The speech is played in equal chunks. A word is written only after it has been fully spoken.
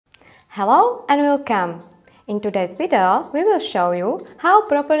Hello and welcome! In today's video, we will show you how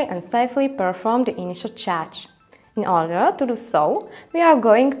properly and safely perform the initial charge. In order to do so, we are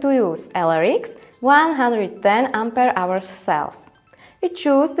going to use ELERIX 110 Ah cells. We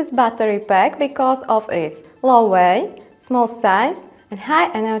choose this battery pack because of its low weight, small size and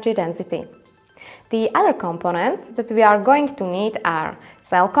high energy density. The other components that we are going to need are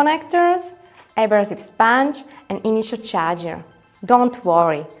cell connectors, abrasive sponge and initial charger. Don't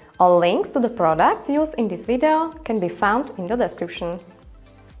worry, all links to the products used in this video can be found in the description.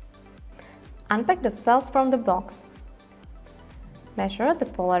 Unpack the cells from the box. Measure the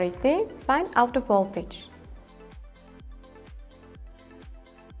polarity, find out the voltage.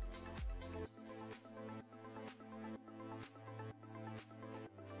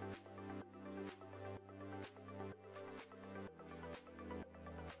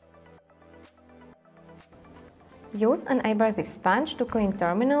 Use an abrasive sponge to clean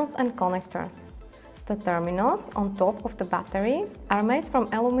terminals and connectors. The terminals on top of the batteries are made from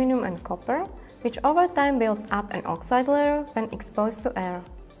aluminum and copper, which over time builds up an oxide layer when exposed to air.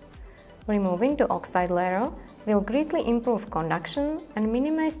 Removing the oxide layer will greatly improve conduction and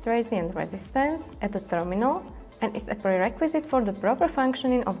minimize transient resistance at the terminal and is a prerequisite for the proper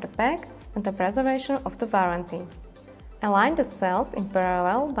functioning of the pack and the preservation of the warranty. Align the cells in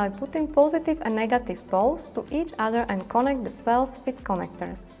parallel by putting positive and negative poles to each other and connect the cells with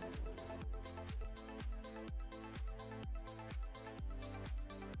connectors.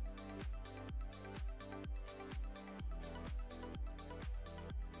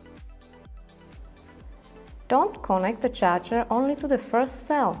 Don't connect the charger only to the first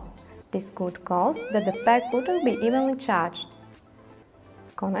cell. This could cause that the pack wouldn't be evenly charged.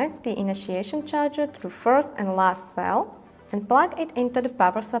 Connect the initiation charger to the first and last cell and plug it into the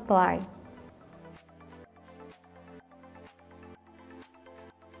power supply.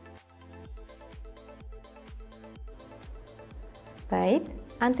 Wait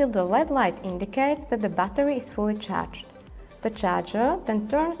until the LED light indicates that the battery is fully charged. The charger then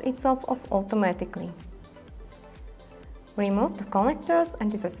turns itself off automatically. Remove the connectors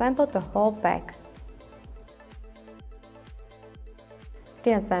and disassemble the whole pack.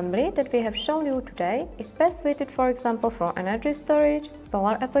 The assembly that we have shown you today is best suited, for example, for energy storage,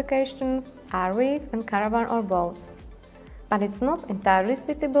 solar applications, RVs and caravan or boats. But it's not entirely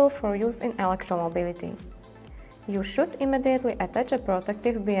suitable for use in electromobility. You should immediately attach a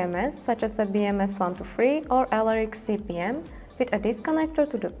protective BMS such as a BMS 123 or ELERIX CPM with a disconnector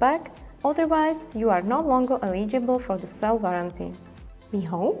to the pack, otherwise you are no longer eligible for the cell warranty. We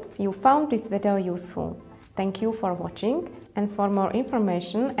hope you found this video useful. Thank you for watching, and for more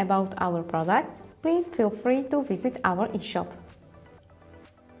information about our products, please feel free to visit our e-shop.